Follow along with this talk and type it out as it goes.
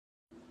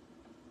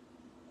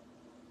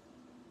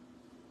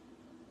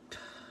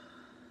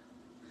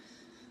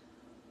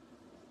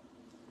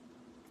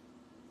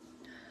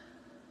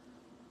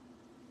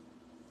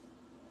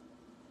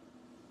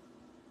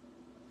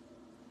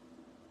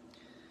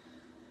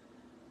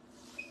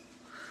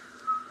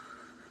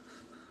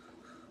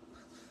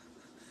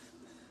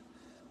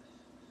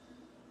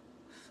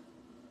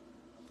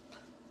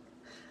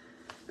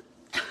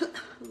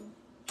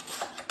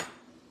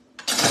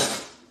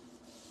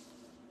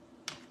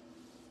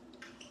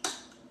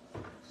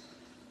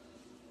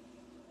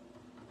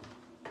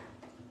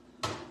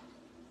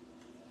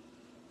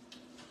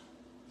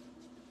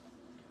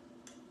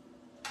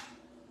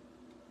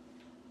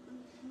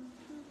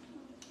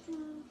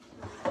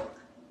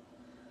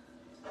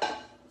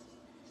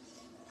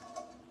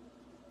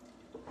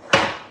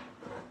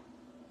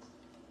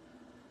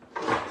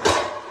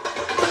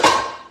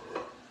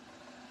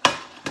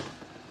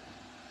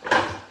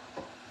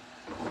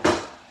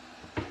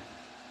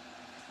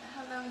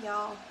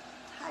y'all.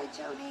 Hi,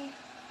 Joni.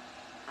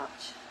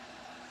 Ouch.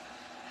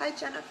 Hi,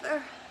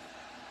 Jennifer.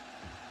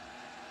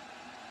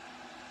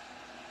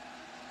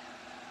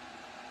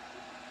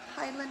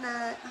 Hi,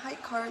 Lynette. Hi,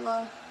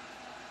 Carla.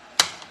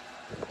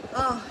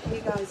 Oh,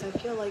 you guys, I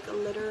feel like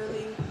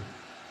literally...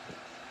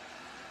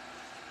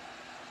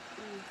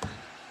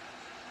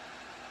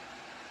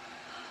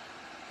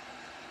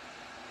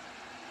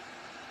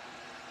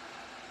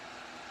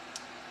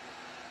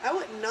 I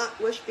would not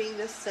wish being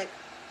this sick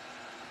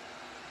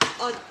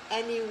on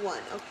anyone,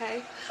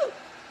 okay?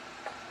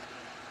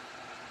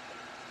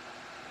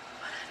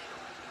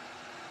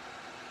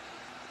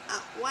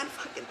 One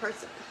fucking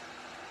person.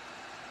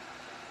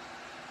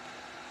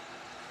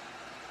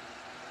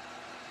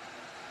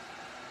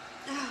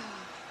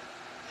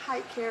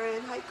 Hi,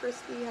 Karen. Hi,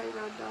 Christy. Hi,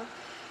 Rhonda.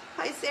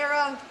 Hi,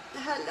 Sarah.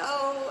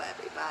 Hello,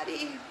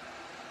 everybody.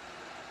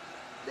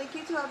 Thank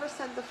you to whoever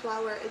sent the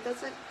flower. It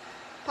doesn't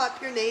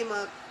pop your name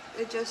up.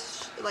 It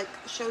just like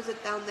shows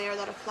it down there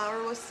that a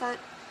flower was sent.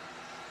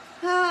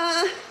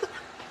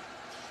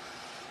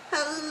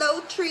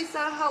 Hello,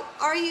 Teresa. How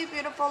are you,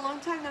 beautiful? Long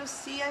time no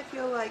see, I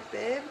feel like,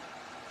 babe.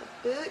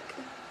 The book.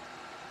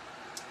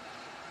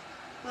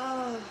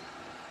 Oh.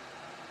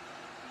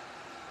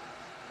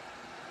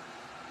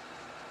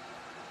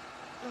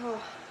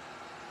 Oh.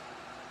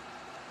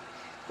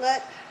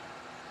 Let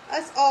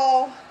us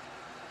all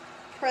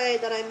pray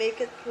that I make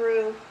it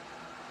through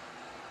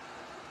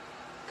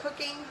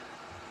cooking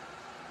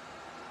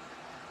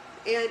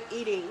and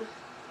eating.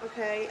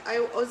 Okay,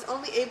 I was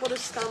only able to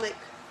stomach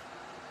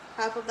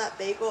half of that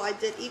bagel. I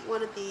did eat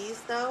one of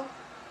these though.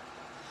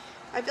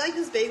 I feel like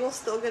this bagel's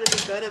still gonna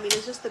be good. I mean,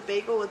 it's just a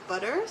bagel with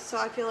butter, so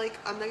I feel like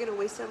I'm not gonna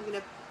waste it. I'm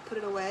gonna put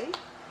it away.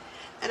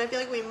 And I feel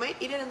like we might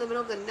eat it in the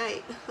middle of the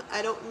night.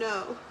 I don't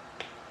know.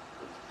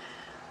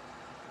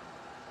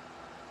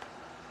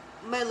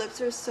 My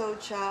lips are so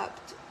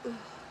chapped.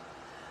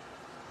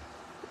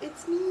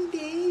 It's me,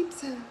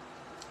 babes.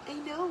 I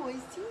know, I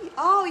see.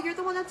 Oh, you're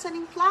the one that's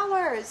sending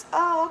flowers.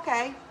 Oh,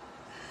 okay.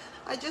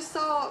 I just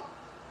saw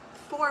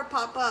 4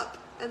 pop up,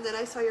 and then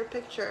I saw your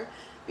picture.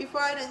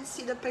 Before I didn't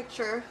see the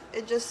picture.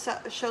 It just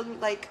showed me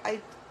like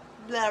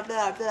blah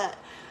blah blah.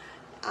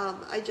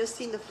 I just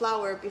seen the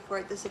flower before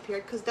it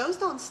disappeared, because those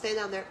don't stay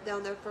down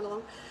there for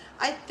long.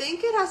 I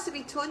think it has to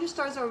be 200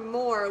 stars or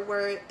more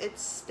where it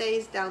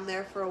stays down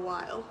there for a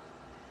while,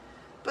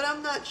 but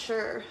I'm not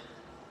sure.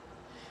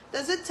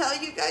 Does it tell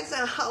you guys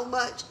how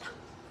much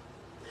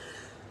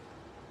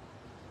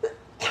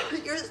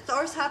your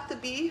stars have to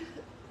be?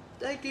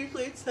 Like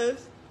usually it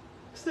says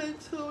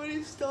send so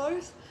many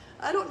stars.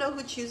 I don't know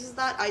who chooses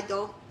that. I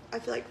don't. I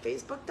feel like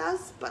Facebook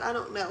does, but I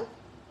don't know.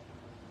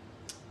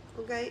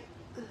 Okay.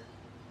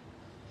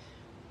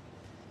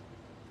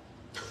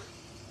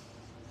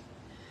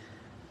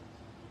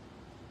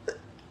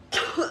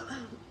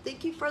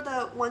 Thank you for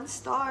the 1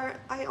 star.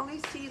 I only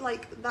see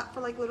like that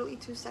for like literally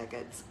 2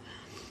 seconds.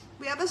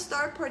 We have a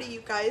star party,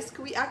 you guys.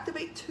 Can we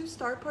activate 2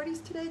 star parties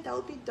today? That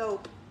would be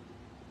dope.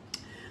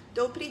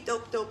 Dopey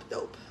dope dope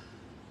dope.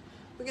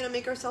 We're gonna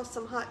make ourselves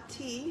some hot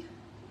tea.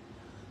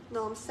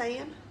 Know what I'm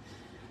saying?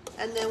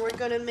 And then we're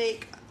gonna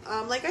make,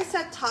 like I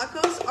said,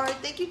 tacos are,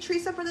 thank you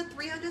Teresa for the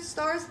 300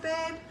 stars,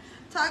 babe.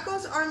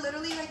 Tacos are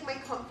literally like my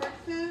comfort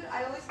food.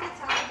 I always get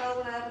Taco Bell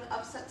when I have an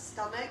upset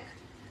stomach,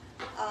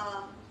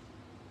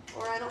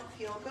 or I don't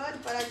feel good,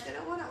 but I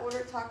didn't want to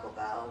order Taco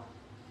Bell.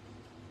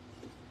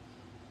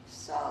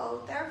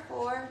 So,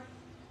 therefore,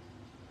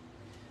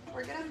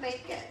 we're gonna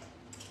make it.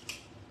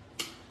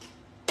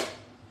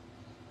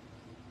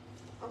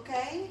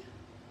 Okay?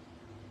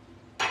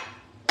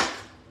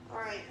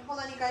 Alright, hold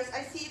on you guys.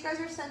 I see you guys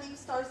are sending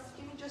stars.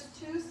 Give me just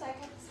 2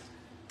 seconds.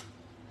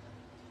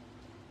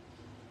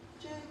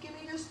 Give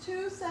me just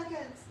 2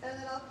 seconds, and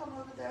then I'll come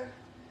over there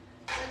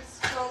and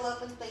scroll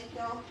up and thank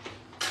y'all.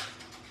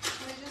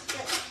 Let me just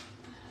get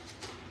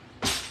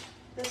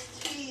this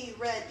tea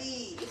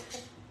ready.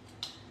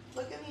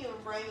 Look at me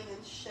raining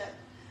and shit.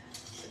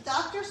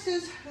 Dr.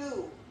 Seuss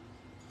who?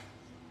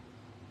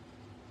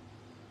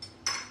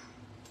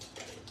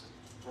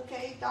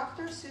 Okay,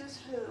 Dr. Seuss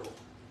who?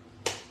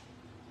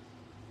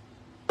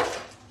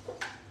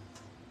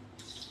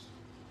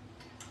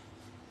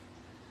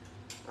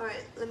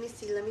 Alright, let me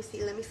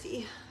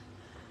see.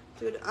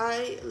 Dude,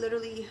 I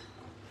literally,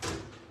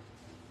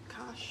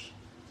 gosh.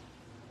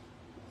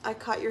 I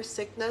caught your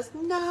sickness.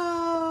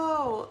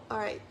 No!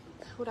 Alright,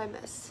 who'd I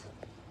miss?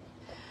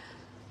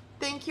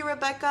 Thank you,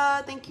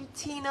 Rebecca. Thank you,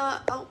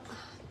 Tina. Oh,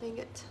 dang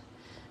it.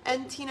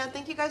 And Tina,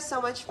 thank you guys so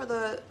much for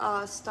the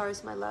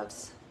stars, my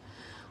loves.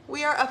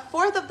 We are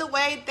 1/4 of the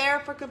way there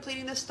for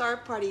completing the star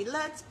party.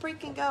 Let's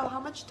freaking go. How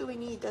much do we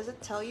need? Does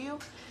it tell you?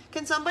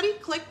 Can somebody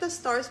click the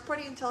stars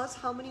party and tell us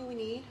how many we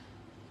need?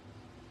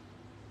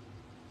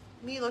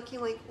 Me looking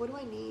like, what do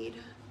I need?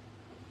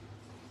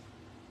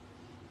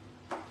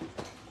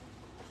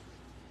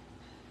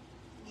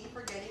 Me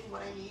forgetting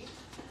what I need.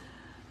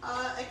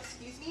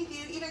 Excuse me, do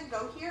you even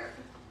go here?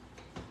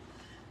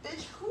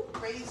 Bitch, who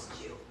raised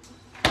you?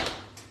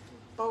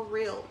 For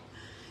real.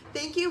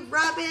 Thank you,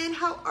 Robin.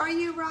 How are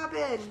you,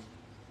 Robin?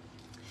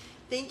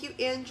 Thank you,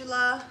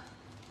 Angela.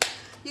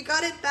 You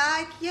got it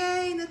back.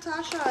 Yay,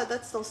 Natasha.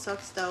 That still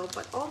sucks though,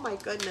 but oh my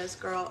goodness,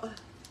 girl.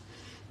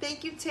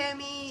 Thank you,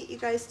 Tammy. You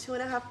guys,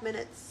 2.5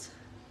 minutes.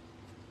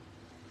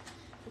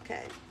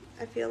 Okay,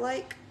 I feel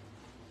like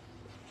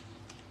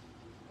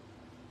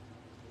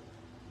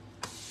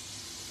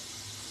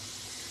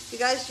you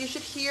guys, you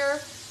should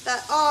hear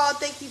that. Oh,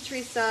 thank you,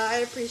 Teresa. I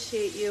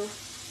appreciate you.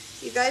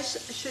 You guys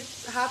should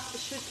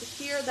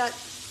hear that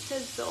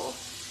sizzle.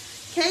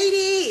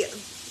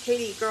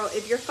 Katie, girl,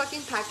 if your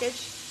fucking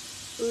package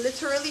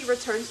literally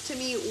returns to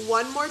me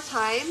one more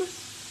time,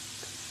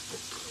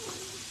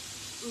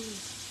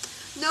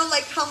 no,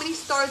 like how many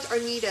stars are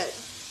needed?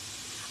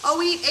 Oh,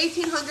 we need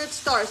 1,800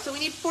 stars, so we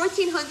need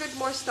 1,400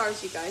 more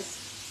stars, you guys.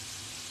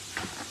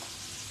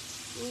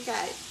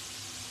 Okay.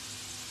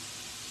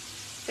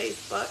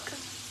 Facebook.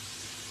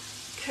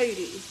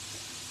 Katie.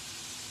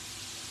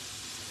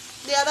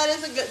 Yeah, that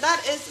is a good,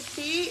 that is,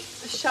 see,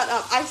 shut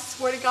up. I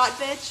swear to God,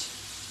 bitch.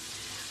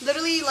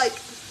 Literally, like,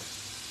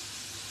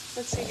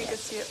 let's see if you can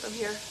see it from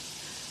here.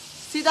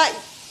 See that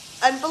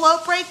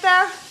envelope right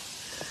there?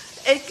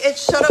 It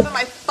showed up at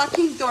my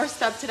fucking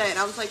doorstep today, and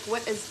I was like,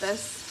 what is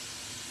this?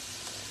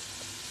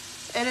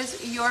 It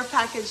is your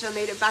package that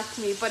made it back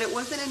to me, but it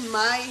wasn't in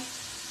my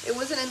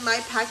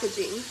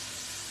packaging.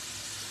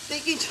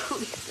 Thank you,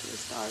 Tony, for the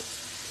stars.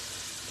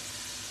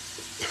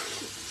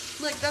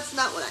 Like, that's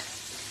not what I...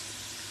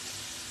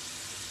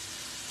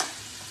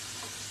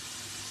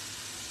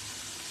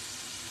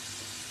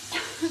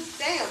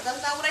 Damn,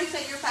 that's not what I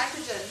sent your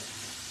package in.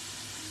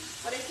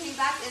 But it came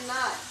back in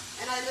that.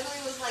 And I literally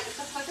was like, what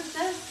the fuck is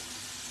this?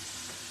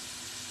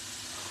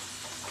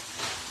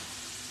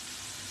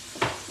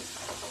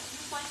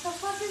 What the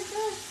fuck is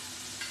this?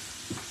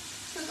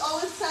 Because all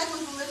it said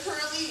was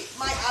literally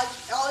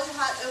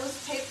it was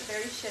taped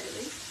very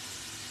shittily.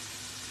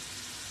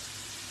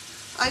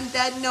 I'm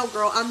dead? No,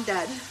 girl, I'm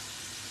dead.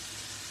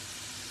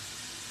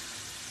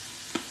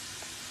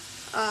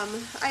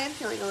 I am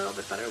feeling a little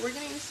bit better. We're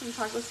gonna use some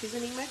taco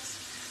seasoning mix.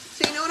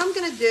 So you know what I'm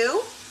gonna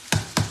do?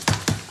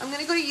 I'm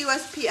gonna go to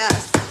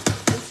USPS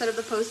instead of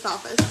the post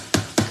office.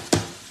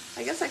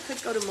 I guess I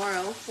could go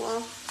tomorrow.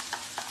 Well,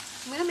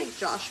 I'm gonna make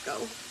Josh go.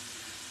 I'm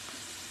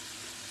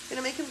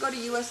gonna make him go to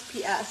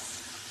USPS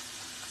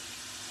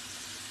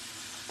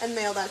and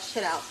mail that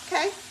shit out,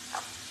 okay?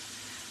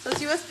 Does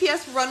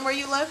USPS run where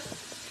you live?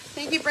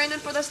 Thank you, Brandon,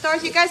 for the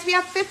stars. You guys, we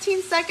have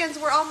 15 seconds.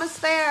 We're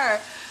almost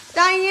there.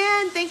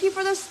 Diane, thank you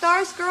for the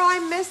stars, girl. I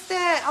missed it.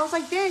 I was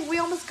like, dang, we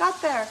almost got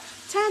there.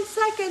 10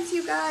 seconds,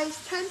 you guys.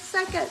 10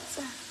 seconds.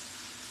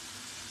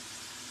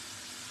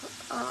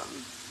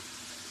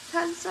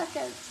 10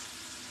 seconds.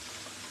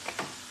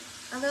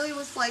 I literally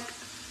was like,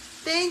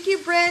 thank you,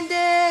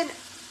 Brandon.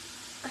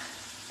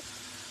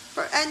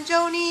 And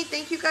Joni,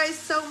 thank you guys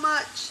so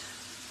much.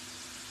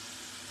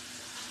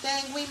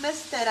 Dang, we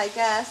missed it, I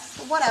guess.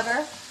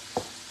 Whatever.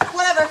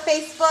 Whatever,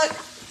 Facebook.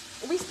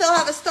 We still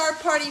have a star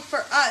party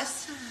for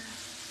us.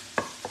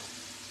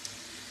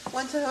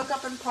 Want to hook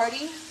up and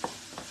party?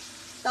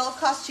 That will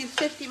cost you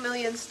 50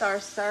 million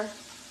stars, sir.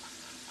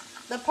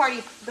 The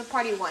party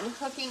one.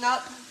 Hooking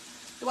up.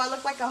 Do I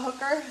look like a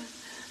hooker?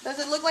 Does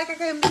it look like I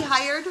can be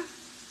hired?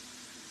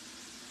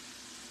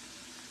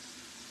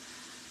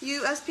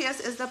 USPS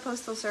is the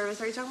postal service.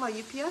 Are you talking about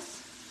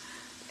UPS?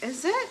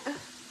 Is it?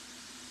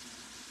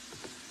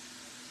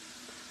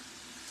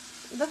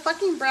 The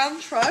fucking brown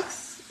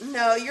trucks?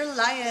 No, you're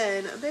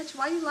lying. Bitch,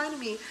 why you lying to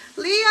me?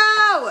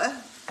 Leo!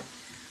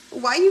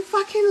 Why you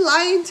fucking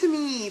lying to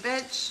me,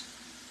 bitch?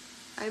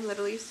 I'm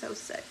literally so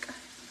sick.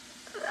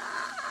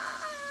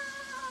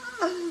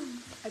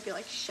 I feel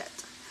like shit.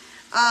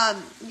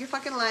 You're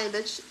fucking lying,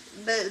 bitch.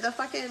 The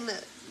fucking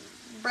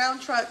brown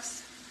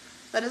trucks,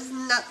 that is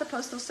not the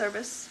postal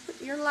service.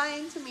 You're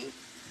lying to me.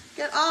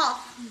 Get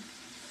off.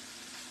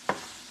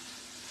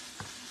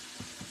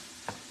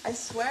 I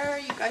swear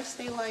you guys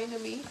stay lying to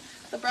me.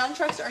 The brown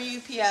trucks are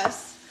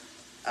UPS.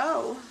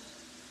 Oh.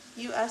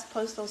 US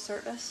Postal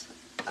Service.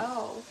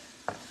 Oh.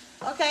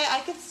 Okay,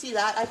 I can see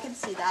that. I can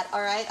see that.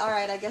 Alright,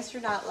 alright. I guess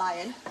you're not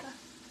lying.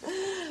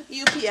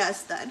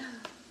 UPS then.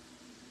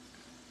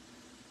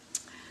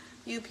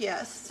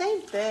 UPS.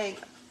 Same thing.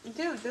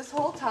 Dude, this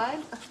whole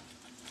time,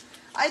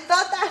 I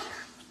thought that...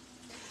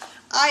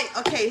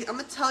 Okay, I'm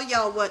gonna tell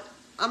y'all what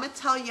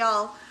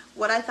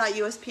I thought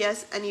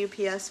USPS and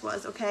UPS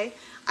was, okay?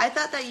 I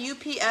thought that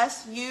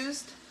UPS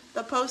used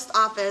the post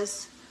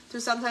office to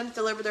sometimes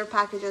deliver their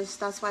packages.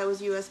 That's why it was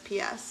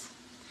USPS.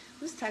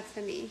 Who's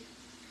texting me?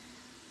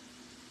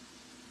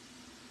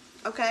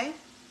 Okay?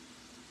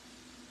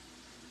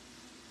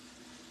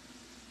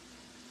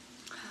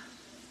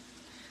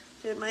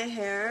 Dude, my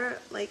hair,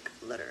 like,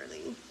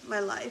 literally, my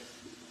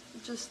life,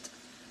 just,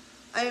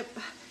 you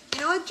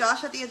know what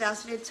Josh had the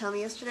audacity to tell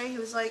me yesterday? He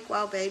was like,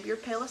 wow, babe, you're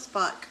pale as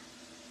fuck.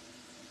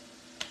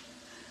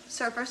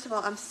 Sir, first of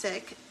all, I'm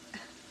sick.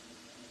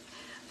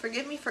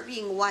 Forgive me for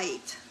being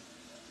white.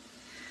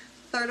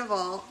 Third of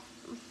all,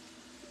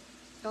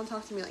 don't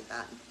talk to me like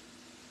that.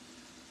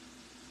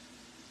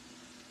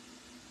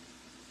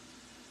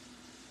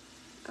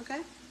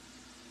 Okay?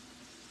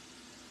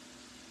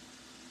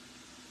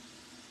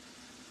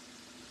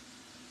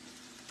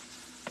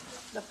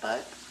 The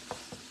fuck?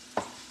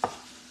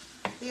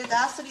 The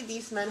audacity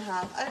these men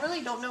have. I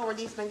really don't know where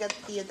these men get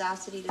the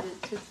audacity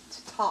to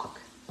talk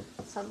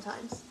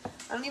sometimes.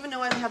 I don't even know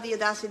why they have the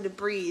audacity to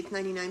breathe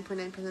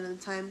 99.9% of the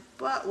time,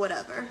 but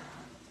whatever.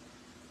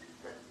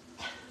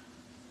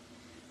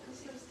 Let me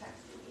see who's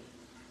texting me.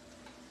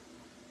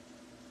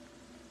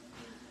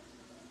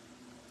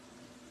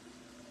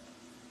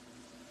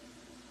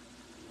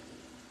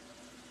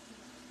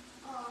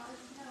 Oh,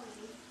 it's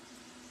Nelly.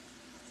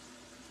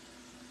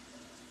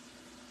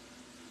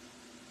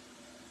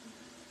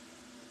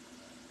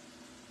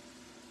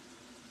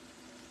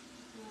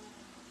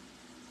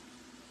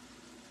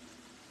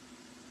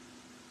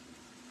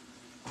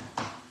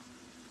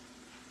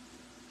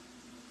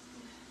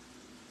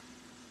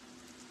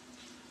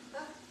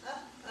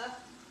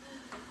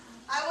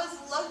 I was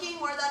looking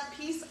where that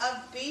piece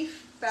of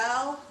beef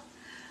fell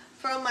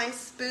from my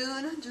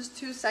spoon just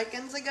 2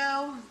 seconds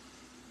ago.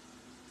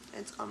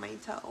 It's on my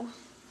toe.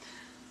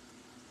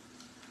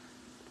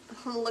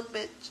 Look,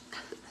 bitch.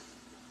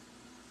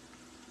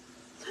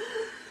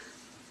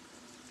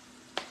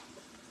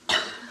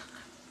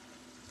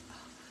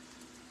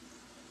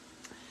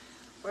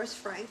 Where's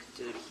Frank?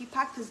 Dude, he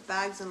packed his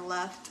bags and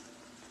left.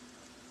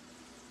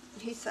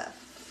 He said,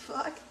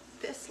 fuck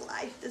this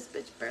life. This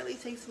bitch barely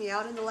takes me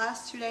out in the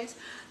last 2 days.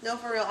 No,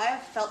 for real. I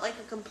have felt like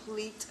a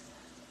complete...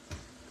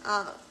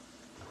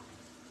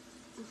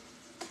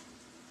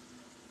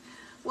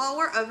 well,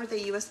 we're over the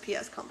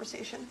USPS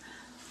conversation.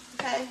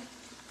 Okay?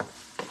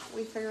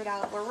 We figured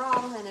out we're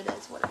wrong, and it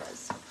is what it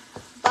is.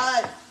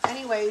 But,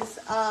 anyways,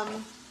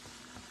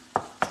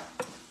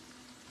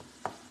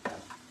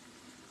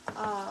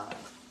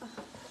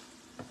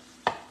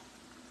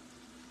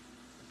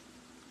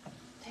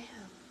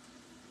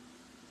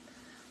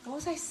 what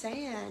was I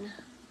saying?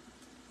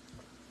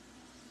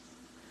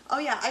 Oh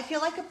yeah, I feel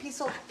like a piece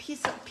of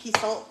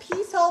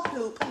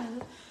poop.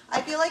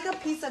 I feel like a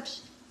piece of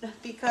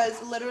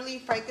because literally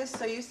Frank is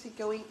so used to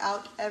going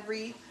out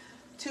every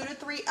 2 to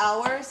 3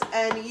 hours,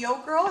 and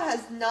yo girl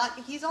has not.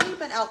 He's only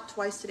been out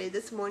twice today.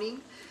 This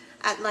morning,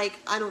 at like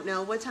I don't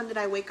know what time did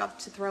I wake up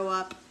to throw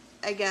up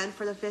again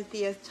for the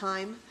 50th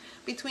time.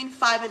 Between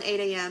 5 and 8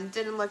 a.m.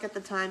 Didn't look at the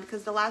time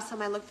because the last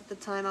time I looked at the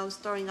time I was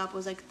throwing up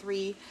was like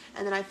 3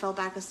 and then I fell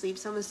back asleep.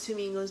 So I'm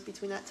assuming it was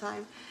between that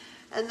time.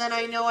 And then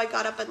I know I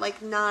got up at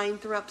like 9,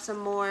 threw up some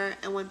more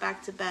and went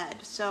back to bed.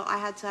 So I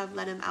had to have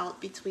let him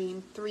out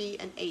between 3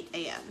 and 8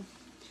 a.m.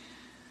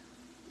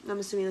 I'm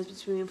assuming it was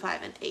between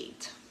 5 and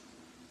 8.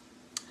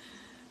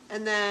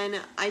 And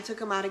then I took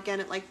him out again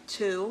at like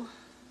 2.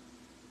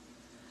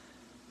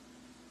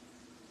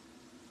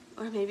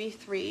 Or maybe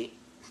 3.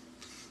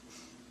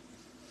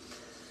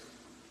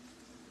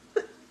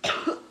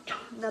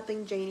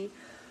 Nothing, Janie.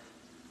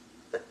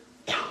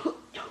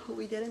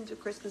 We didn't do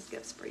Christmas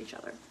gifts for each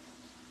other.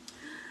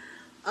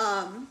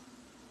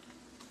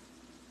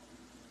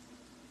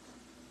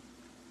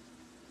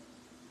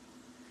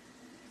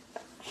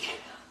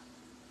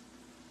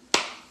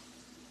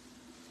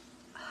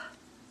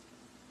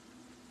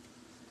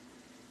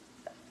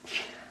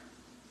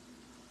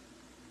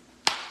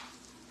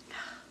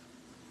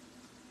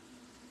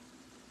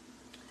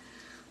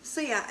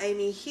 So yeah,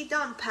 Amy, he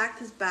done packed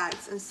his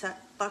bags and said,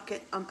 fuck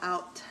it, I'm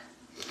out.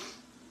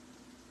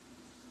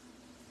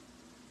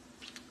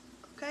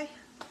 Okay?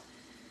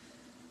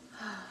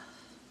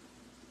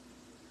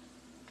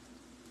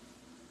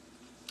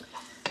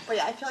 But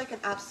yeah, I feel like an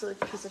absolute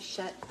piece of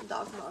shit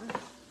dog mom.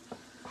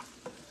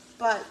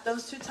 But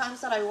those 2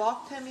 times that I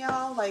walked him,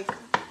 y'all, like...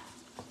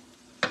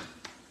 I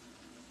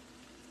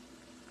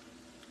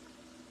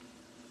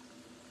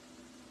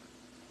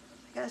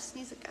gotta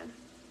sneeze again.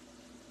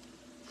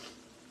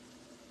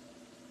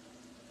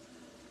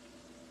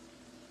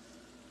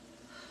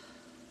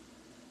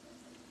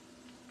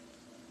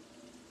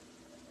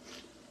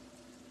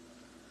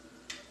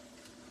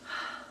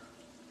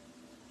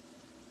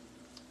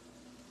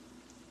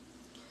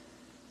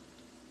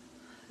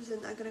 Is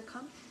it not gonna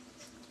come?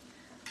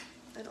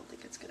 I don't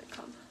think it's gonna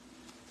come.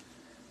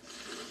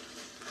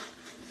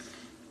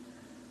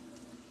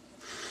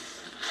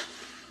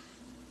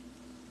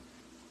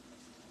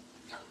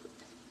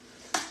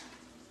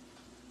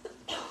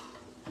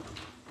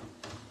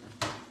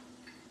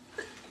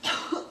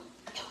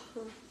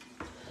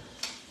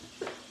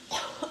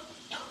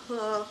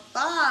 Oh,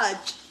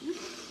 fudge!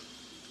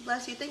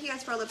 Bless you. Thank you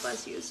guys for all the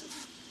bless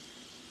yous.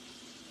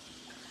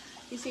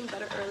 You seem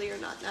better earlier,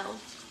 not now.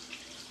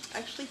 I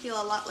actually feel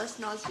a lot less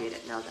nauseated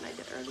now than I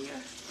did earlier.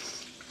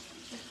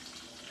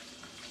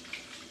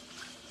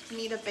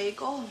 Need a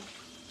bagel?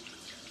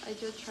 I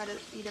did try to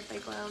eat a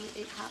bagel. I only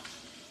ate half.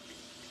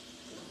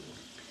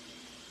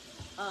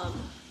 Oh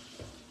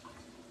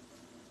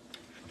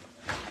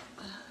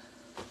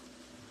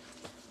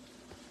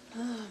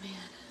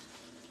man.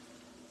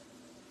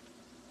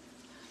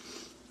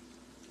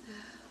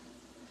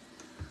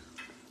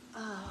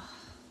 Oh.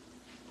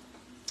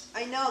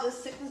 I know,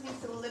 this sickness needs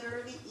to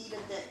literally eat a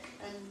dick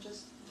and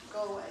just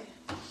go away.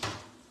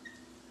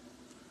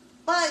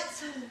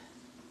 But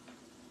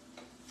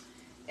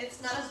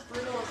it's not as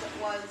brutal as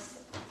it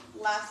was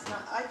last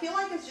night. I feel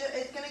like it's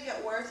gonna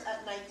get worse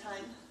at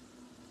nighttime.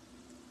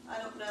 I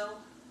don't know.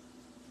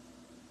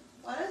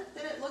 Why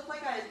did it look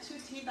like I had 2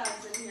 tea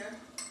bags in here?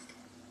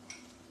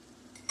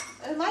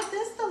 Am I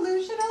this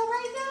delusional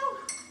right now?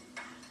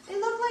 It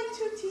looked like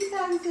 2 tea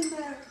bags in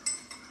there.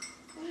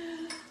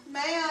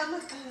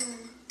 Ma'am,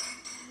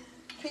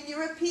 can you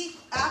repeat?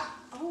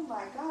 Oh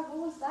my God, what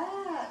was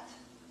that?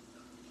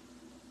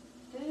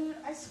 Dude,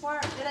 I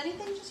swear, did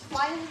anything just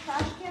fly in the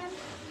trash can?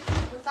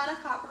 Was that a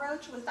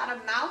cockroach? Was that a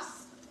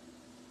mouse?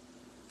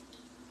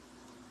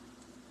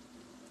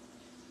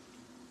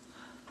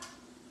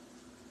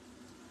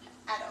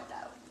 I don't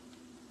know.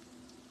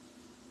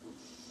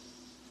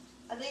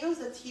 I think it was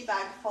a tea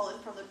bag falling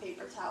from the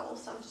paper towel,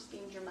 so I'm just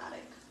being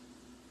dramatic.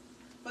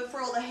 But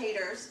for all the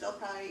haters, they'll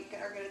probably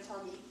are going to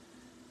tell me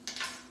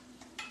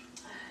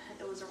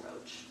it was a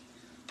roach.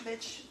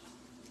 Bitch,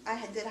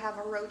 I did have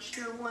a roach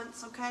here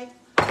once, okay?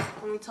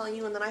 Let me tell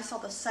you, and then I saw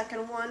the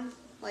second one,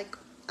 like,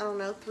 I don't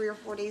know, 3 or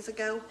 4 days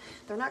ago.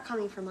 They're not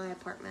coming from my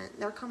apartment.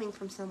 They're coming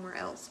from somewhere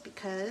else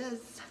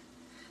because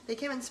they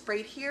came and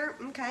sprayed here,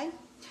 okay?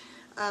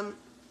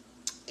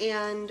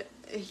 And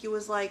he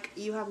was like,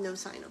 you have no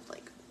sign of,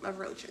 like, a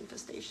roach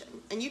infestation.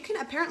 And you can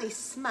apparently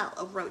smell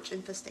a roach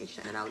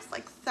infestation. And I was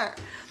like, sir,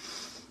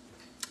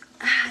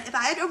 if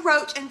I had a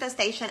roach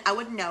infestation, I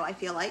would know, I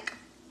feel like.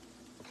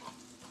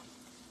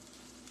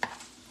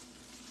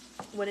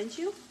 Wouldn't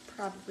you?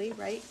 Probably,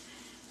 right?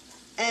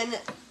 And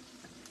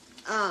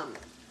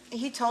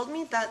he told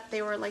me that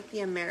they were like the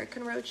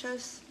American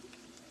roaches.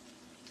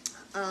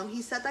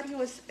 He said that he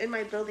was in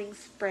my building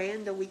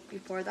spraying the week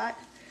before that.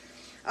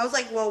 I was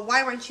like, well,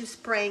 why weren't you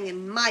spraying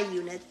in my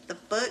unit, the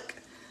book?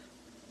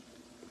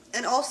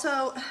 And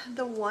also,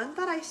 the one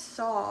that I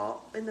saw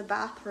in the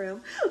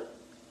bathroom,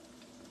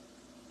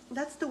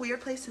 that's the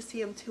weird place to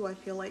see him too, I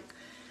feel like.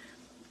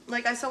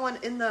 Like, I saw one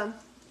in the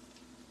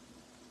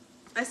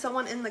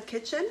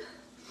kitchen.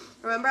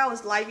 Remember, I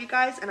was live, you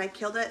guys, and I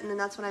killed it, and then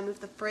that's when I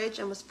moved the fridge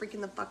and was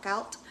freaking the fuck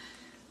out.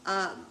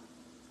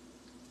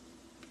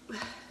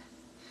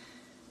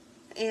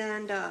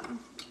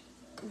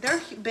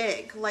 They're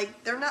big.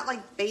 Like, they're not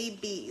like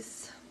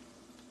babies.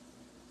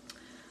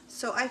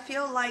 So I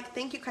feel like,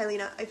 thank you,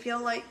 Kylina. I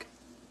feel like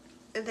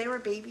if they were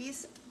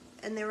babies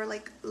and they were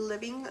like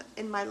living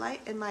in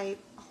my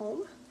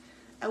home,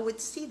 I would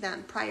see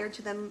them prior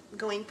to them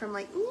going from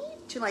like me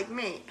to like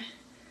me.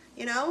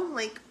 You know,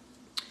 like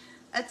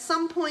at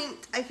some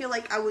point I feel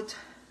like I would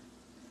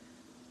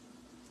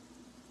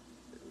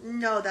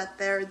know that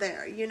they're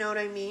there. You know what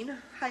I mean?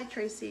 Hi,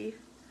 Tracy.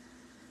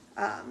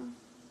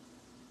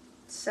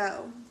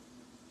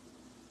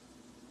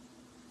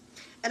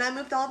 And I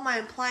moved all of my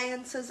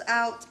appliances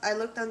out. I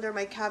looked under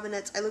my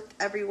cabinets. I looked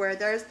everywhere.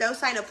 There's no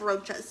sign of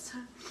roaches.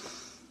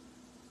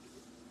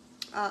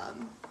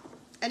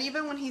 And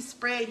even when he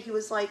sprayed, he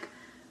was like,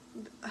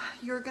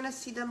 you're gonna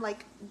see them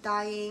like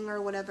dying or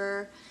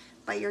whatever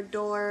by your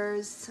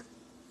doors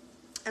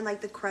and like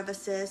the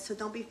crevices. So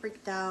don't be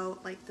freaked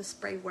out. Like, the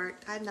spray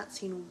worked. I have not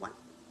seen one.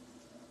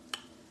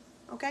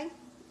 Okay?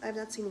 I have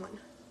not seen one.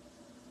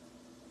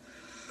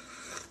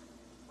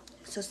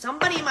 So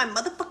somebody in my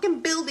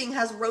motherfucking building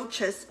has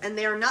roaches and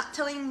they are not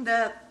telling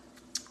the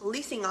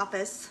leasing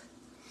office.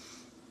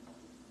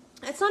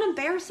 It's not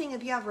embarrassing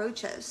if you have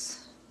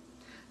roaches.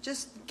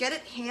 Just get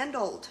it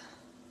handled.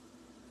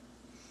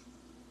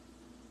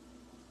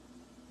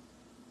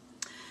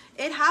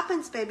 It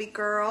happens, baby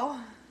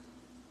girl.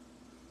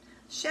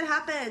 Shit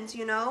happens,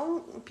 you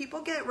know?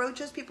 People get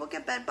roaches, people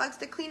get bed bugs.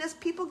 The cleanest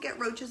people get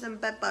roaches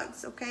and bed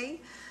bugs,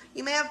 okay?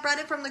 You may have brought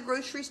it from the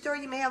grocery store.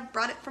 You may have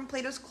brought it from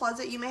Plato's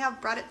Closet. You may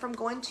have brought it from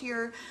going to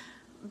your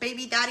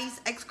baby daddy's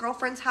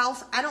ex-girlfriend's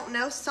house. I don't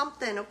know,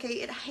 something,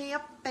 okay? It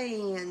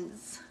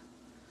happens.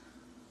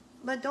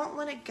 But don't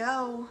let it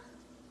go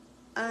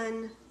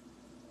unhandled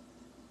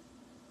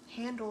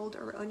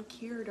or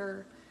uncured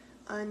or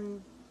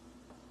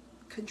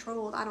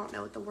uncontrolled. I don't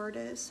know what the word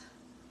is.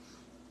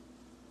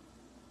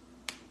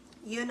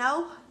 You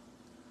know?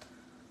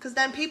 Because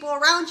then people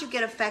around you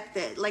get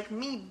affected. Like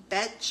me,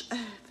 bitch.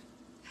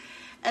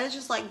 And it's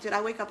just like, dude,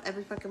 I wake up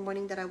every fucking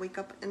morning that I wake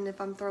up, and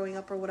if I'm throwing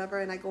up or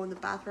whatever and I go in the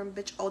bathroom,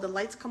 bitch, all the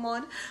lights come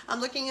on.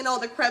 I'm looking in all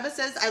the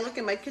crevices. I look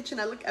in my kitchen.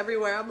 I look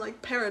everywhere. I'm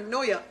like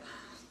paranoia.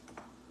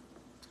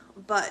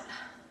 But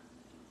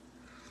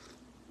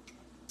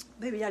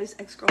baby daddy's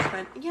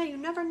ex-girlfriend. Yeah, you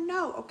never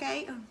know,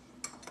 okay?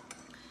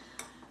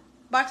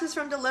 Boxes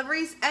from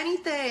deliveries,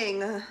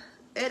 anything.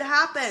 It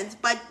happens.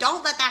 But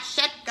don't let that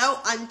shit go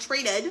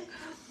untreated.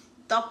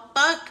 The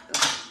fuck?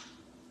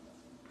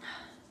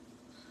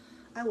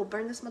 I will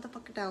burn this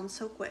motherfucker down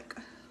so quick.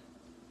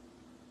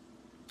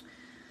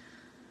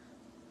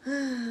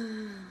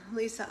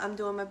 Lisa, I'm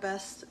doing my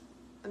best.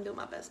 I'm doing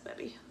my best,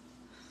 baby.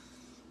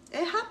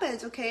 It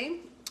happens,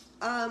 okay?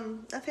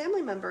 A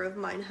family member of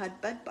mine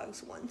had bed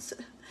bugs once.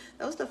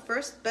 That was the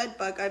first bed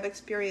bug I've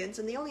experienced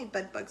and the only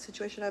bed bug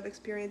situation I've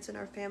experienced in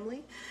our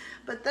family.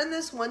 But then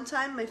this one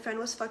time, my friend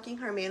was fucking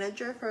her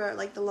manager for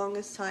like the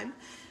longest time.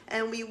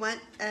 And we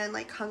went and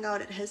like hung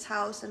out at his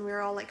house and we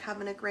were all like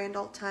having a grand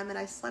old time, and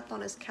I slept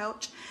on his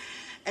couch.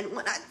 And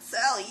when I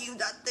tell you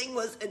that thing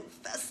was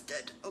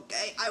infested,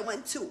 okay? I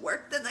went to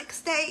work the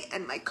next day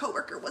and my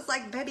coworker was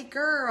like, baby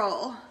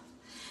girl,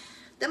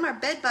 them are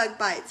bed bug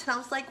bites. And I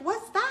was like,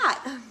 what's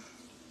that?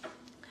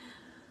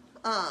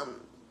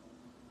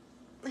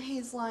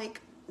 He's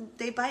like,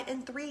 they bite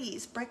in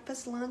threes,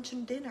 breakfast, lunch,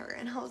 and dinner.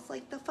 And I was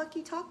like, the fuck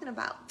you talking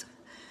about?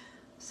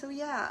 So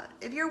yeah,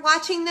 if you're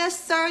watching this,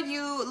 sir,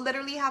 you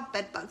literally have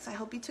bed bugs. I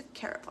hope you took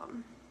care of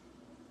them.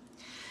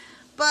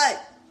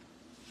 But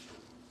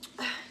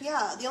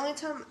yeah, the only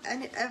time,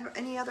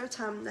 any other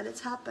time that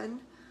it's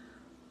happened,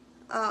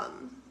 I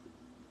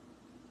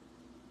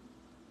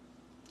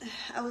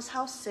was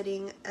house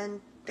sitting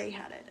and they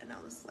had it, and I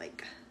was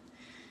like,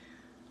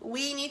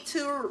 we need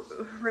to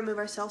remove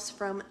ourselves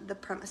from the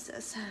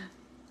premises.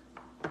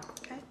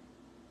 Okay.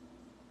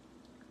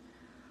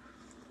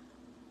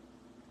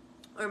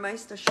 Or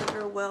mice, the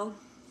sugar will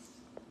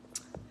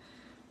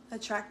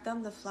attract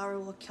them, the flour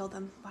will kill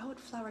them. Why would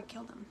flour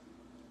kill them?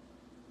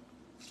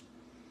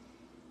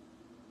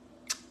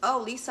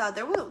 Oh, Lisa,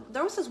 there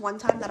was this one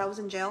time that I was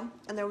in jail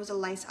and there was a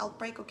lice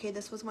outbreak. Okay,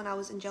 this was when I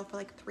was in jail for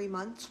like 3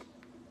 months.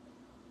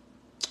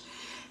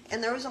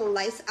 And there was a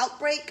lice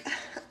outbreak.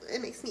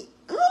 It makes me,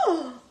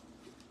 oh!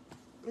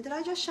 Did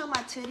I just show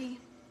my titty?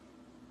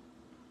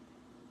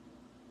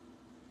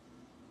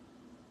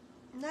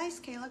 Nice,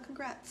 Kayla,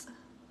 congrats.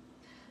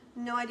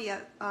 No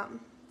idea,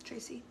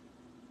 Tracy.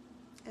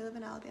 I live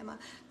in Alabama.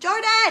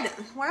 Jordan,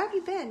 where have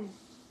you been?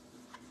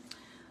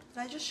 Did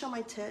I just show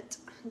my tit?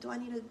 Do I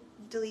need to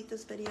delete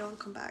this video and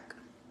come back?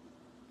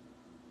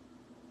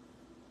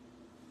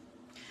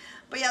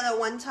 But yeah, that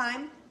one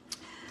time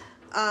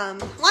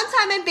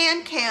in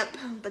band camp,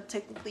 but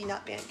technically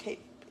not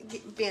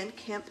band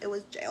camp, it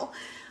was jail.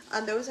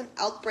 There was an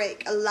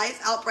outbreak, a lice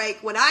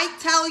outbreak. When I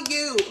tell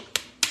you,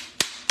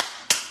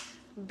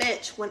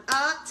 bitch, when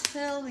I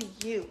tell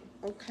you,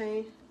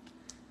 okay?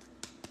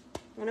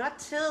 When I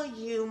tell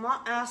you, my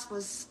ass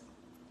was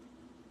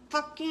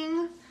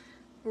fucking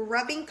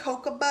rubbing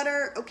cocoa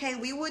butter. Okay,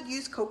 we would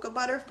use cocoa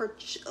butter for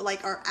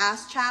like our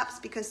ass chaps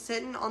because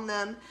sitting on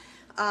them,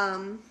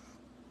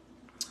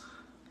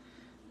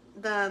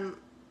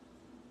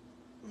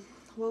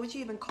 what would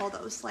you even call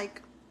those?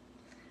 Like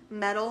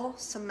metal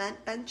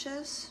cement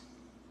benches?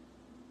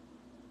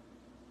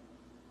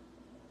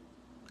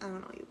 I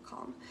don't know what you would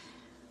call them.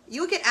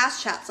 You would get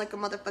ass chaps like a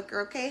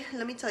motherfucker, okay?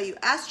 Let me tell you,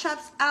 ass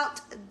chaps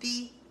out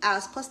the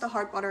ass, plus the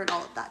hard water and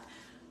all of that.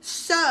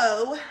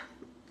 So,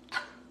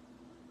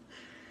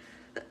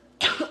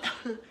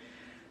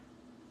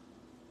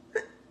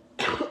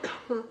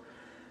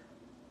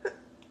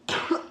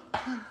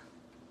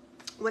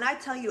 when I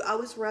tell you I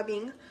was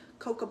rubbing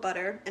cocoa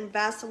butter and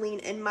Vaseline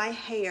in my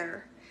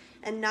hair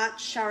and not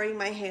showering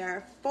my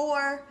hair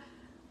for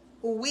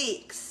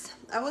weeks,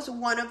 I was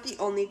one of the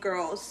only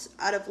girls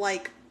out of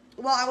like,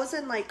 well, I was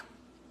in like,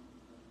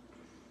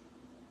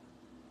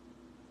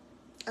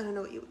 I don't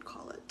know what you would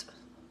call it,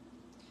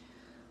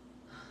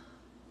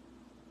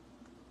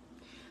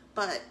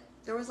 but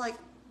there was like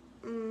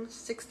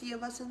 60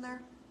 of us in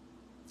there,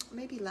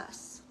 maybe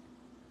less.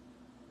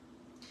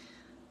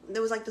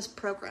 There was like this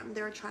program,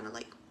 they were trying to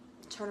like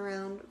turn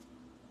around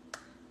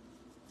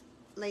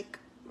like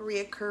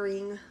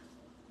reoccurring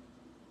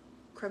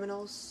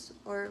criminals,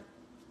 or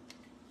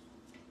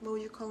what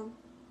would you call them?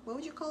 What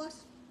would you call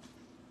us?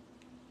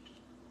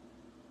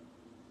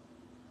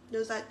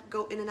 Those that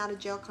go in and out of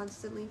jail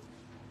constantly.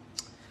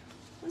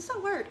 What's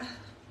that word?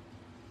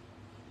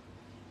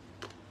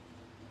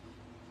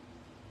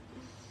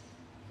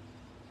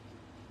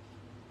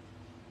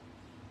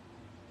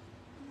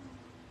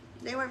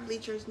 They weren't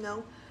bleachers,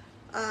 no.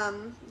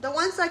 The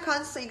ones that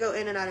constantly go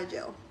in and out of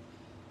jail.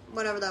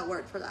 Whatever that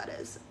word for that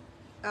is.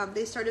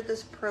 They started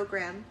this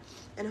program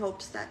in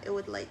hopes that it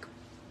would like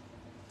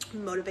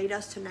motivate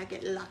us to not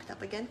get locked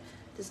up again.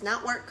 Does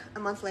not work. A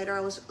month later, I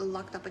was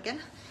locked up again.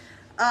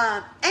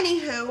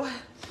 Anywho,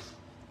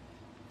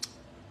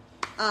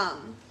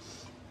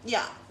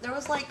 yeah, there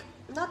was like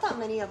not that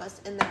many of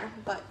us in there,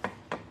 but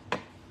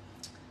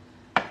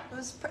it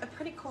was a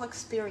pretty cool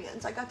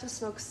experience. I got to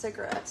smoke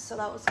cigarettes, so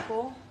that was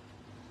cool.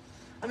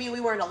 I mean,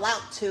 we weren't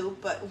allowed to,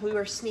 but we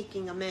were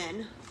sneaking them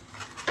in.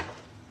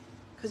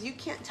 Because you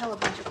can't tell a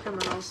bunch of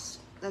criminals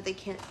that they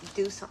can't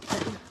do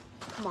something.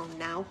 Come on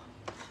now.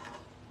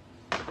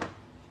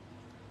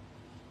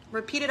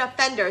 Repeated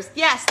offenders.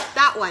 Yes,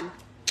 that one.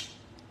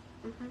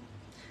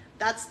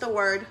 That's the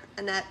word,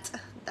 Annette.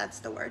 That's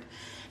the word.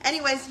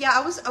 Anyways, yeah,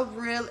 I was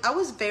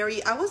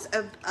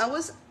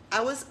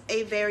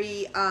a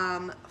very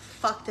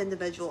fucked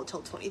individual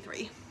until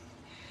 23.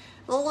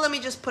 Well, let me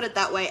just put it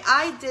that way.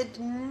 I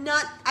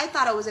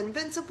thought I was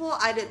invincible.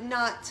 I did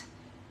not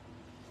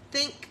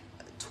think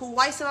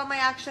twice about my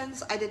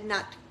actions. I did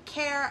not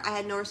care. I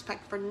had no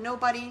respect for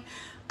nobody.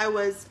 I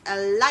was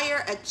a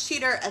liar, a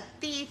cheater, a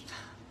thief.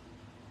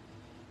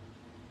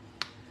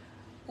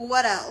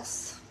 What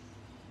else?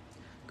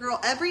 Girl,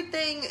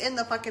 everything in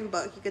the fucking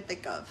book you could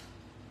think of.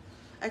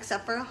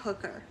 Except for a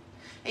hooker.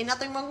 Ain't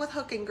nothing wrong with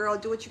hooking, girl.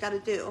 Do what you gotta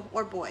do.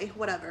 Or boy,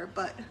 whatever.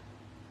 But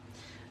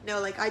No,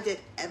 like I did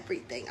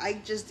everything. I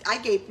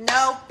gave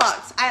no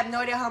fucks. I have no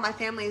idea how my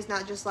family is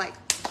not just like,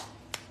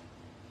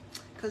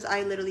 because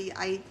I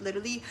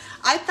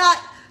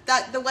thought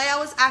that the way I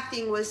was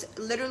acting was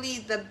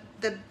literally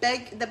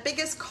the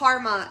biggest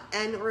karma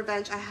and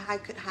revenge I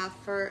could have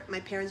for my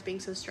parents being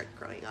so strict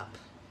growing up.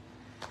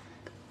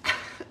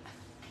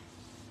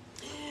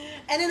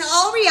 And in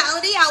all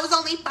reality, I was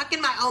only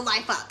fucking my own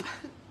life up.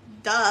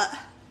 Duh.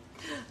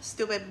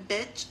 Stupid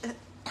bitch.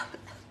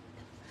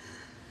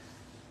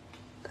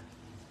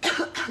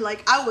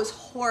 Like, I was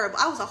horrible.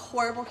 I was a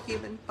horrible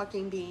human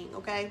fucking being,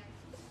 okay?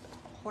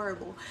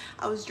 Horrible.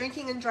 I was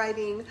drinking and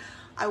driving.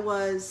 I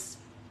was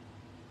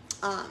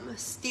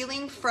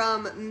stealing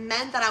from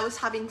men that I was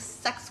having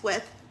sex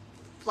with.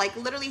 Like,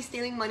 literally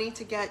stealing money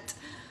to get,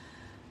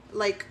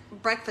 like,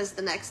 breakfast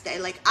the next day.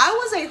 Like, I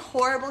was a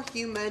horrible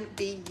human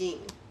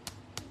being.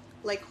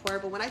 Like,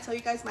 horrible. When I tell you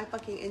guys my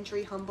fucking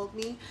injury humbled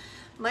me,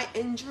 my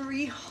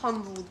injury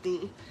humbled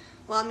me.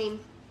 Well, I mean,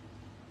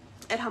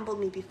 it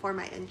humbled me before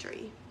my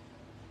injury.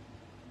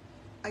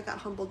 I got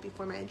humbled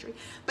before my injury.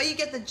 But you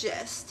get the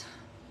gist.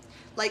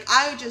 Like,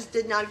 I just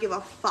did not give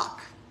a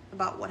fuck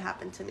about what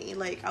happened to me.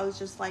 Like, I was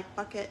just like,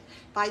 fuck it.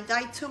 If I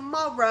die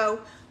tomorrow,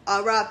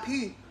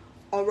 R.I.P.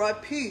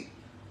 R.I.P.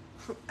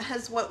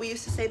 That's what we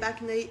used to say back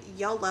in the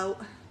YOLO.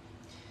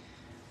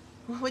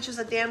 Which is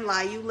a damn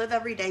lie. You live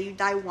every day. You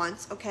die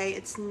once. Okay,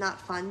 it's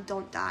not fun.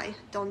 Don't die.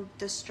 Don't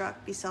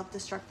be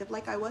self-destructive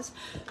like I was.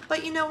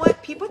 But you know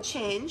what? People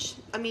change.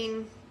 I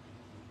mean,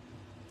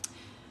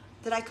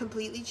 did I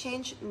completely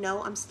change?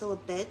 No, I'm still a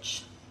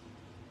bitch.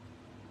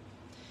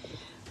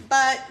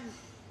 But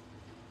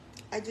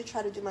I do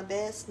try to do my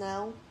best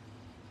now.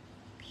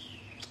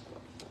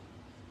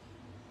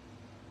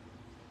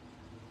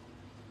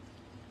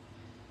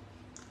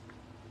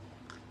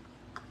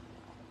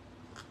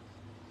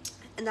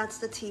 And that's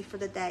the tea for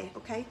the day,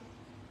 okay?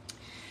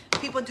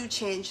 People do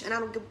change, and I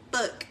don't give a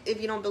fuck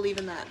if you don't believe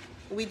in that.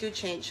 We do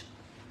change.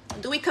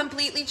 Do we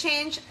completely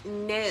change?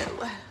 No.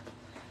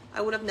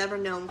 I would have never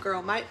known,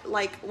 girl.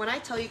 Like, when I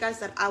tell you guys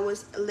that I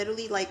was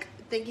literally, like,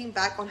 thinking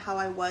back on how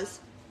I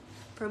was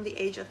from the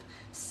age of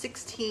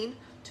 16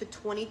 to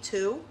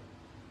 22,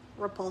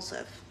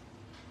 repulsive.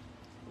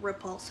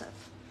 Repulsive.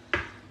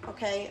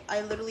 Okay?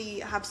 I literally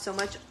have so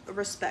much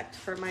respect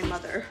for my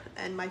mother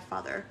and my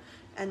father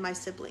and my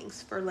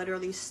siblings for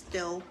literally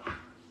still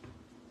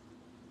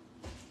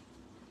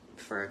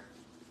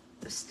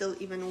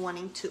even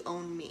wanting to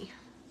own me,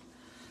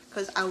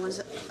 because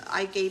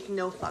I gave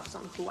no fucks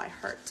on who I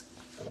hurt.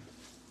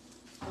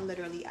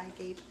 Literally, I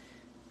gave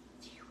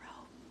 0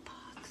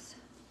 fucks.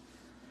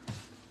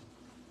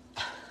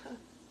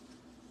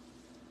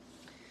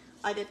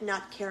 I did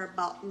not care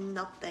about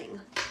nothing.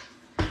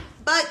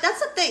 But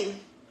that's the thing.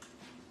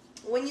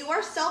 When you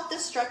are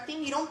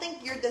self-destructing, you don't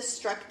think you're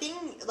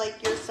destructing, like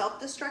you're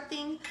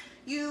self-destructing.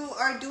 You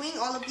are doing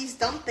all of these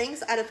dumb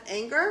things out of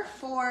anger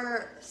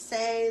for,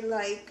 say,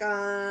 like,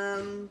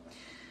 I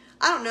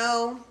don't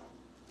know.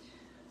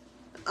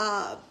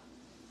 How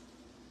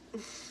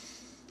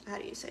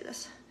do you say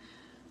this?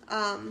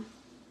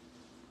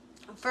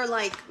 For,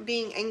 like,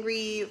 being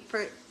angry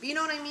for, you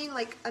know what I mean?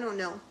 Like, I don't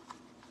know.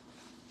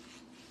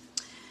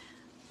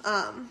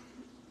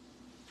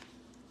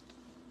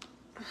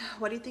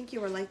 Why do you think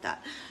you were like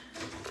that?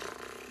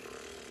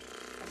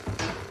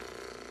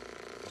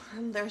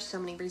 There's so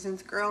many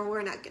reasons, girl.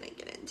 We're not gonna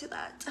get into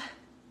that.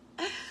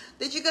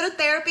 Did you go to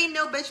therapy?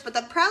 No, bitch, but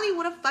that probably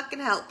would have fucking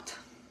helped.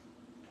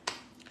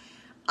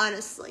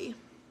 Honestly.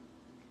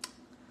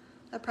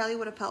 That probably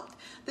would have helped.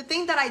 The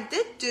thing that I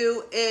did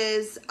do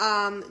is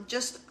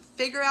just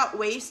figure out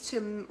ways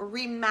to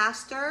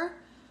remaster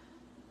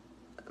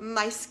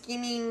my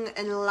scheming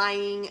and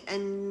lying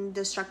and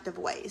destructive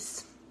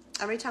ways.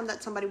 Every time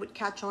that somebody would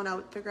catch on, I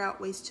would figure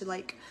out ways to,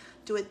 like,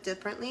 do it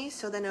differently.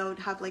 So then I would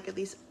have, like, at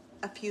least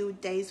a few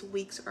days,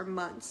 weeks, or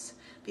months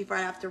before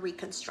I have to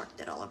reconstruct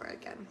it all over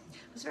again.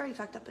 I was a very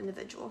fucked up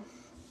individual.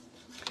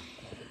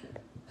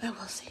 I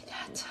will say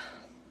that.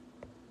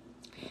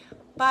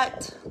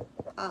 But,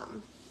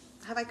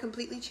 have I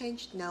completely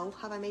changed? No.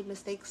 Have I made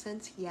mistakes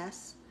since?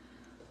 Yes.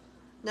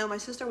 No, my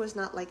sister was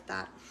not like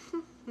that.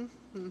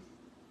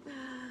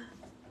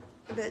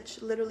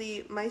 Bitch,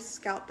 literally, my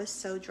scalp is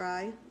so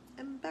dry.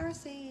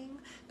 Embarrassing.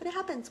 But it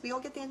happens. We all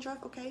get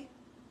dandruff, okay?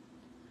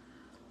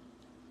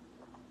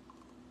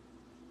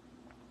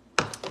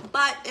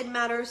 But it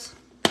matters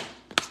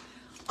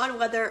on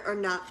whether or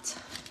not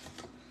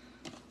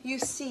you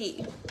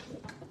see.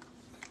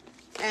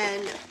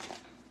 And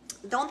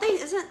don't they,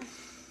 isn't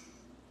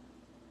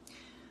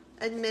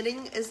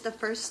admitting is the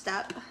first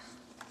step?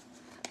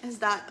 Is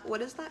that,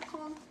 what is that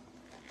called?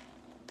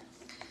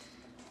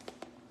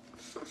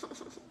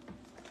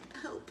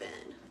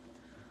 Open.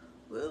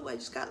 Woo, I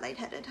just got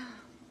lightheaded.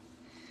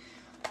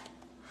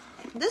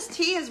 This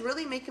tea is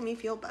really making me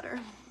feel better.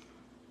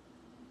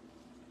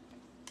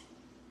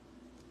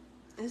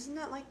 Isn't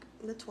that like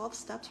the 12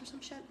 steps or some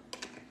shit?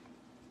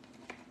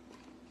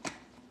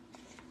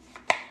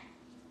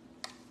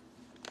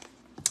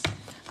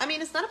 I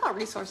mean, it's not about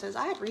resources.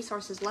 I had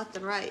resources left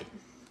and right.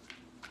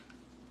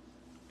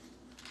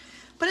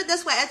 Put it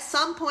this way, at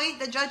some point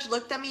the judge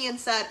looked at me and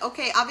said,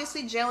 okay,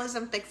 obviously jail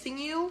isn't fixing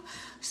you,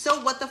 so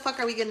what the fuck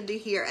are we gonna do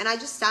here? And I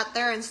just sat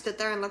there and stood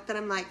there and looked at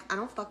him like, I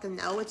don't fucking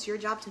know, it's your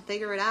job to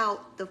figure it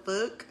out, the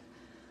fuck.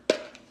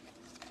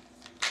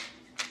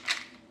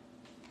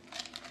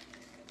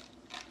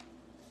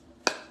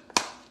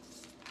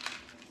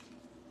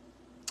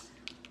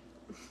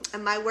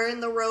 Am I wearing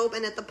the robe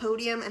and at the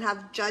podium and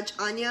have Judge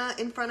Ania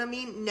in front of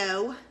me?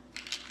 No.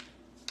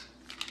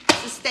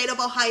 The state of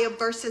Ohio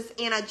versus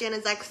Anna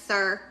Janizek,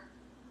 sir.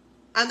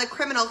 I'm the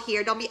criminal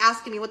here. Don't be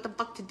asking me what the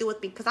fuck to do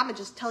with me, because I'm going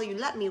to just tell you,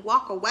 let me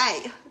walk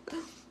away.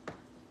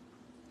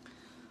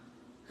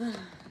 The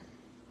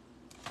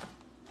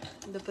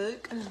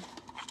book.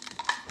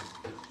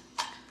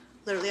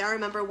 Literally, I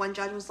remember one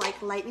judge was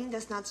like, lightning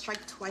does not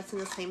strike twice in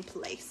the same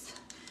place.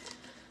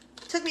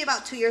 It took me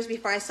about 2 years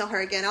before I saw her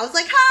again. I was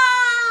like,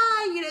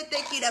 hi! You didn't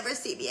think you'd ever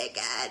see me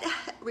again.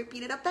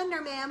 Repeated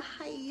offender, ma'am.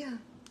 Hi.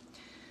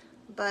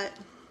 But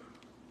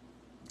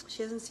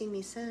she hasn't seen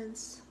me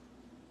since.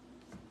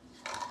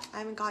 I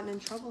haven't gotten in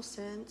trouble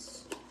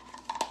since.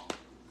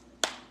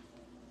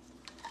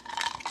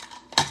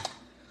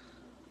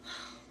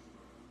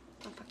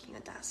 The fucking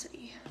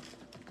audacity.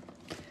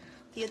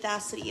 The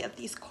audacity of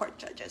these court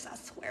judges, I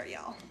swear,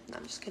 y'all. No,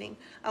 I'm just kidding.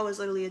 I was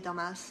literally a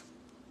dumbass.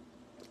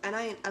 And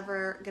I ain't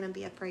ever gonna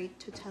be afraid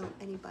to tell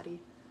anybody.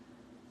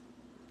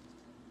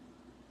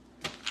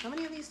 How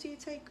many of these do you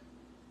take?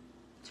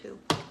 2.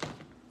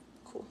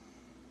 Cool.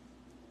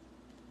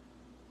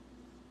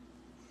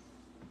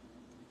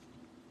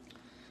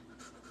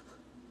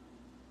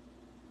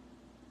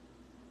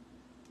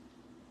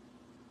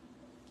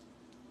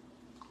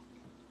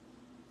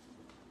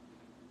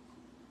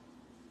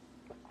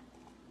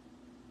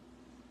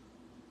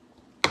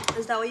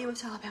 Is that why you moved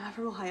to Alabama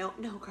from Ohio?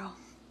 No, girl.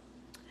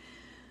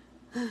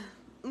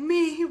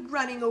 Me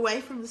running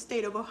away from the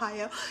state of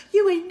Ohio.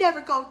 You ain't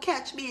never gonna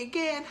catch me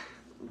again.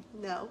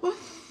 No.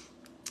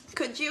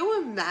 Could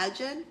you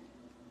imagine?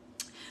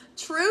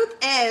 Truth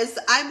is,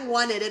 I'm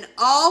wanted in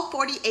all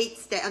 48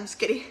 states. I'm just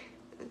kidding.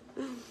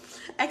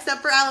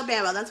 Except for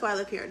Alabama. That's why I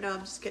live here. No, I'm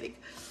just kidding.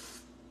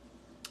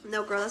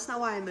 No, girl, that's not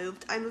why I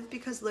moved. I moved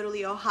because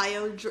literally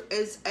Ohio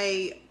is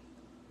a...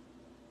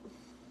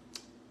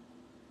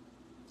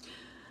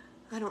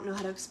 I don't know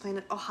how to explain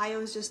it.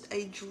 Ohio is just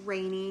a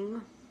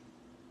draining...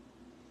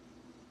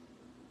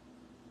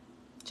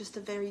 Just a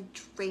very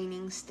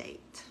draining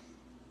state.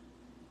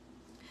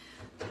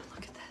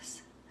 Look at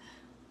this.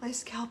 My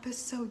scalp is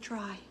so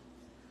dry.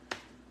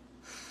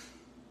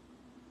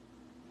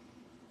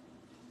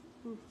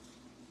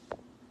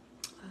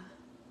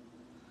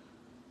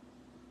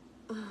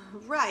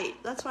 Right.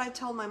 That's what I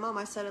told my mom.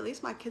 I said, at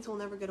least my kids will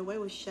never get away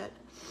with shit.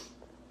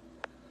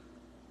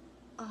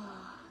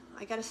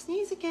 I gotta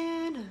sneeze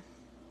again.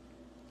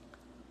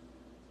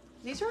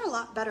 These are a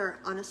lot better,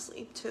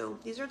 honestly, too.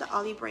 These are the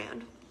Ollie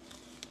brand.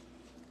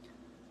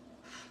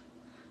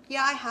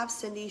 Yeah, I have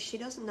Cindy. She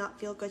does not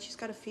feel good. She's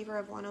got a fever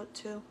of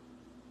 102.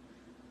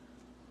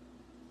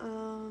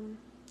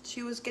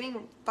 She was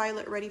getting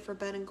Violet ready for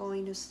bed and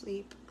going to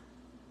sleep.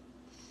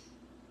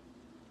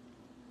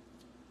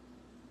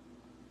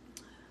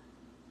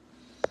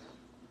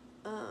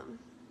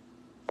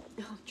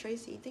 Oh,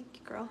 Tracy, thank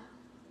you, girl.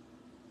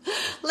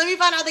 Let me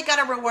find out they got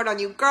a reward on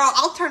you. Girl,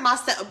 I'll turn my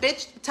set.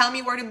 Bitch, tell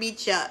me where to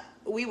meet ya.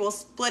 We will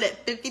split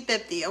it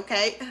 50-50,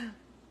 okay?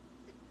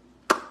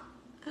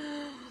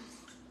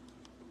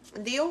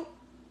 Deal?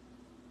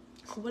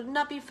 Wouldn't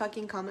that be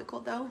fucking comical,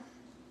 though?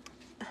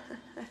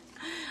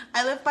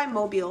 I live by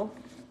Mobile,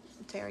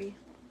 Terry.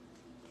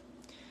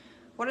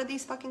 What are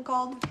these fucking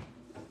called?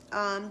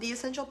 The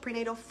essential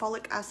prenatal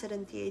folic acid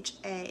and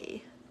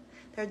DHA.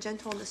 They're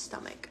gentle on the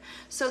stomach.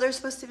 So they're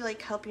supposed to be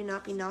like help you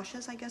not be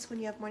nauseous, I guess, when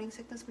you have morning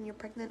sickness when you're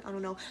pregnant. I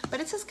don't know.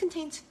 But it says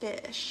contains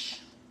fish.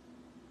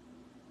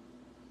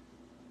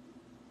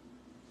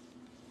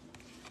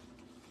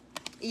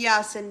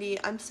 Yeah, Cindy,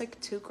 I'm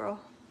sick too, girl.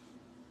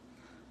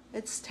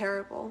 It's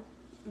terrible.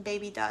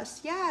 Baby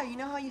dust. Yeah, you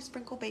know how you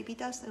sprinkle baby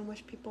dust and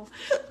wish people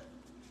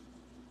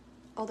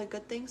all the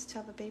good things to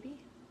have a baby?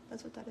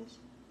 That's what that is.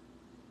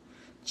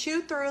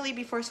 Chew thoroughly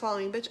before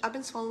swallowing. Bitch, I've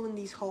been swallowing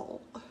these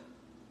whole.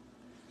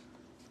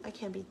 I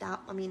can't be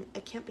that, I mean,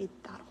 it can't be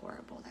that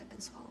horrible that I've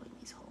been swallowing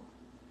these whole.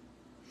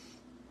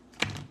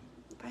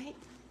 Right?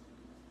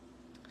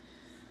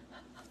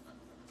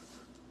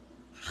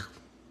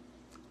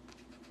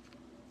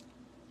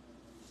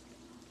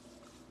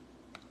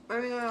 I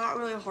mean, they're not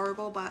really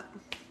horrible, but...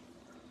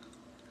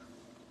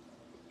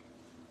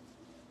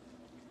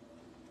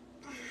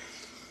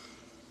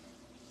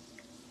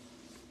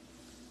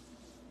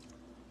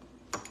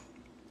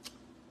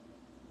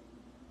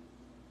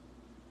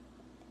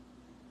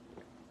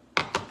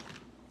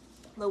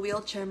 The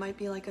wheelchair might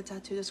be like a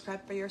tattoo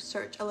described for your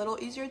search. A little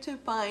easier to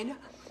find.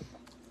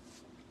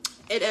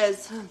 It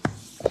is.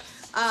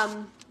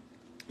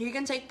 You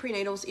can take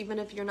prenatals even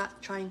if you're not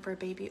trying for a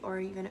baby or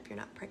even if you're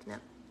not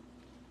pregnant.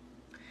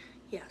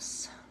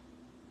 Yes.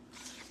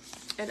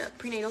 And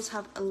prenatals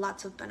have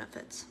lots of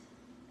benefits.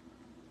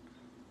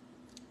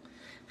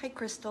 Hi,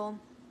 Crystal.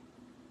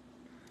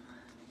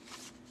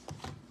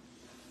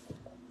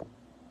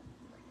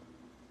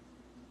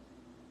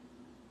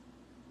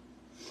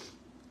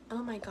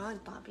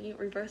 God, Bobby,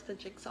 reverse the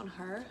jigs on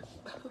her.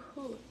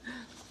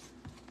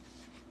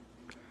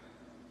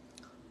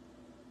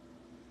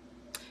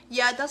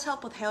 Yeah, it does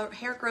help with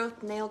hair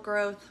growth, nail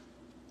growth.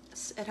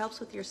 It helps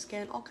with your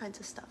skin, all kinds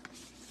of stuff.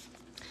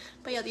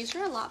 But yeah, these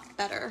are a lot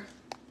better.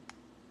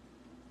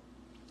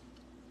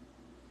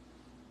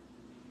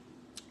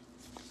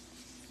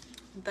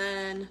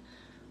 Than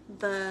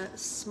the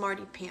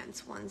Smarty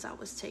Pants ones I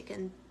was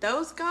taking.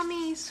 Those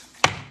gummies,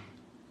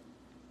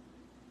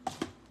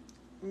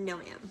 no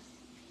ma'am,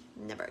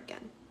 never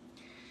again.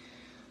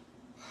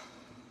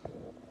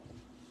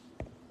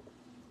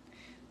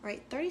 All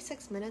right,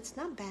 36 minutes,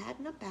 not bad,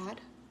 not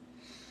bad.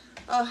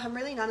 Oh, I'm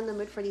really not in the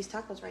mood for these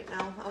tacos right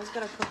now. I was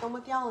gonna cook them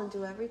with y'all and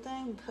do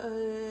everything,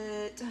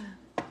 but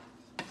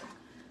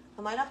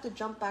I might have to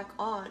jump back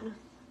on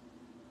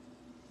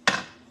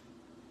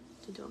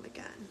to do them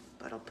again,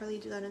 but I'll probably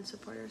do that in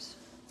supporters.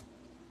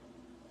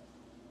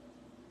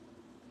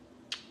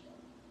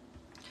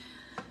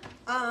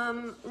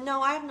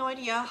 No, I have no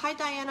idea. Hi,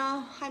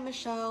 Diana. Hi,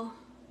 Michelle.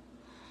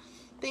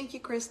 Thank you,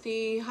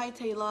 Christy. Hi,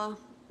 Taylor.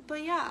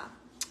 But yeah,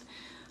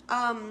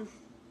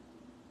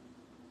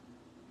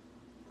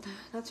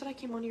 that's what I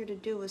came on here to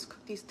do, was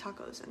cook these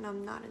tacos, and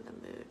I'm not in the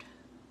mood.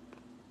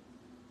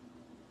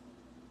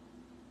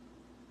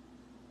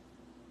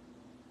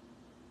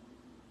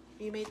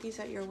 You made these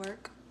at your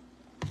work?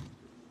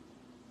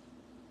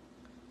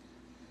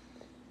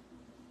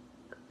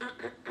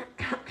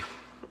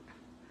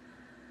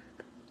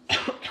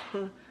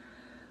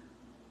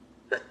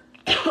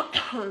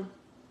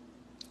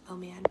 Oh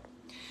man.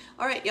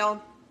 All right,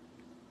 y'all.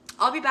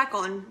 I'll be back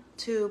on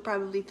to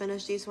probably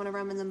finish these whenever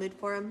I'm in the mood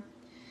for them.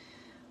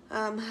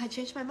 I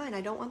changed my mind.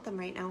 I don't want them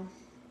right now.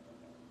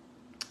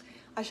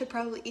 I should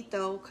probably eat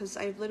though, because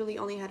I've literally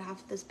only had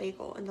half of this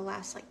bagel in the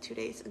last like 2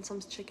 days, and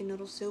some chicken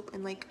noodle soup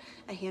and like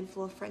a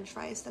handful of french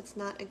fries. That's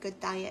not a good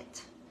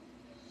diet.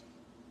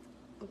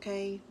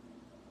 Okay,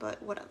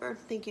 but whatever.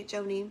 Thank you,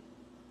 Joni.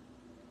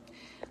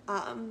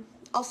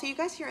 I'll see you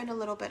guys here in a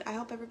little bit. I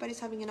hope everybody's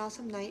having an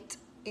awesome night,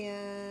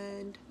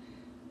 and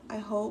I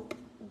hope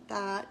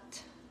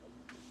that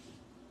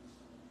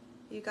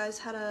you guys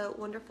had a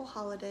wonderful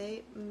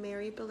holiday.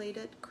 Merry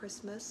belated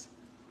Christmas.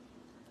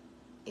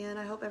 And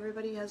I hope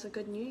everybody has a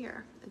good New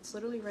Year. It's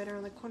literally right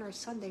around the corner.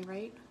 Sunday,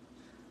 right?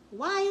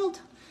 Wild!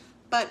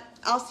 But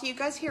I'll see you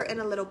guys here in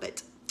a little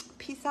bit.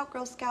 Peace out,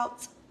 Girl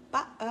Scouts.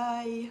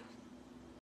 Bye.